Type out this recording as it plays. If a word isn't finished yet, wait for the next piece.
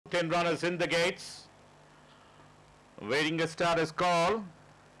10 runners in the gates. Waiting a starter's call.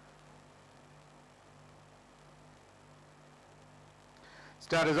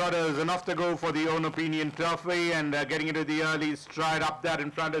 Starter's orders and off the go for the Own Opinion Trophy, and getting into the early stride up there in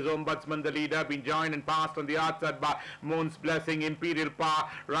front is Ombudsman, the leader, been joined and passed on the outside by Moon's Blessing. Imperial Power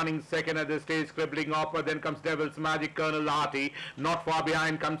running second at the stage, Scribbling Hopper, then comes Devil's Magic, Colonel Hearty. Not far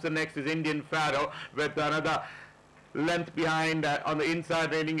behind comes the next is Indian Pharaoh with another length behind. On the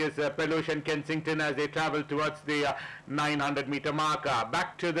inside reining is Peluche and Kensington as they travel towards the 900 meter marker.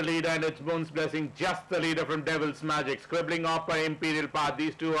 Back to the leader, and it's Moon's Blessing, just the leader from Devil's Magic. Scribbling Hopper, Imperial Path,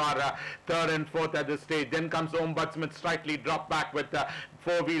 these two are third and fourth at the stage. Then comes Ombudsman, slightly drop back with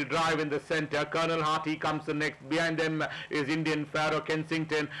four-wheel drive in the center. Colonel Hearty comes the next. Behind them is Indian Pharaoh,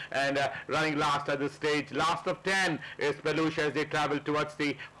 Kensington, and running last at the stage. Last of 10 is Peluche as they travel towards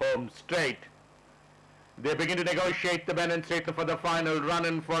the home straight. They begin to negotiate the bend and straighten for the final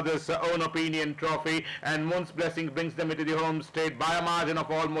run-in for this Own Opinion Trophy, and Moon's Blessing brings them into the home straight by a margin of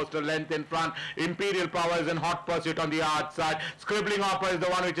almost a length in front. Imperial Power is in hot pursuit on the outside. Scribbling Hopper is the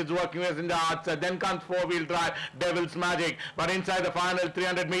one which is working with in the outside. Then comes four-wheel drive, Devil's Magic. But inside the final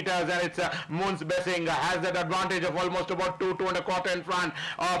 300 meters, and it's Moon's Blessing has that advantage of almost about 2.25 in front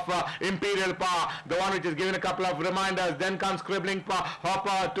of Imperial Power, the one which is giving a couple of reminders. Then comes Scribbling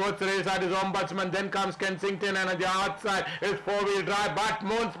Hopper. Towards the race side is Ombudsman. Then comes Kensington, and on the outside is four-wheel drive, but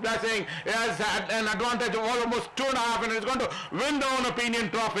Moon's Blessing has had an advantage of almost 2.5 and is going to win the Own Opinion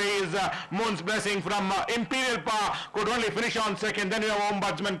Trophy. Is Moon's Blessing from Imperial Power could only finish on second. Then we have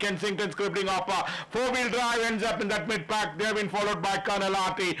Ombudsman, Kensington, Scribbling Hopper. Four-wheel drive ends up in that mid-pack. They have been followed by Colonel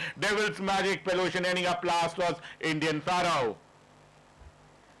Hearty, Devil's Magic, Peluche, and ending up last was Indian Pharaoh.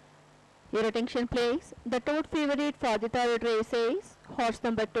 Your attention please. The total favorite for the third race is horse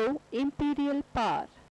number 2, Imperial Power.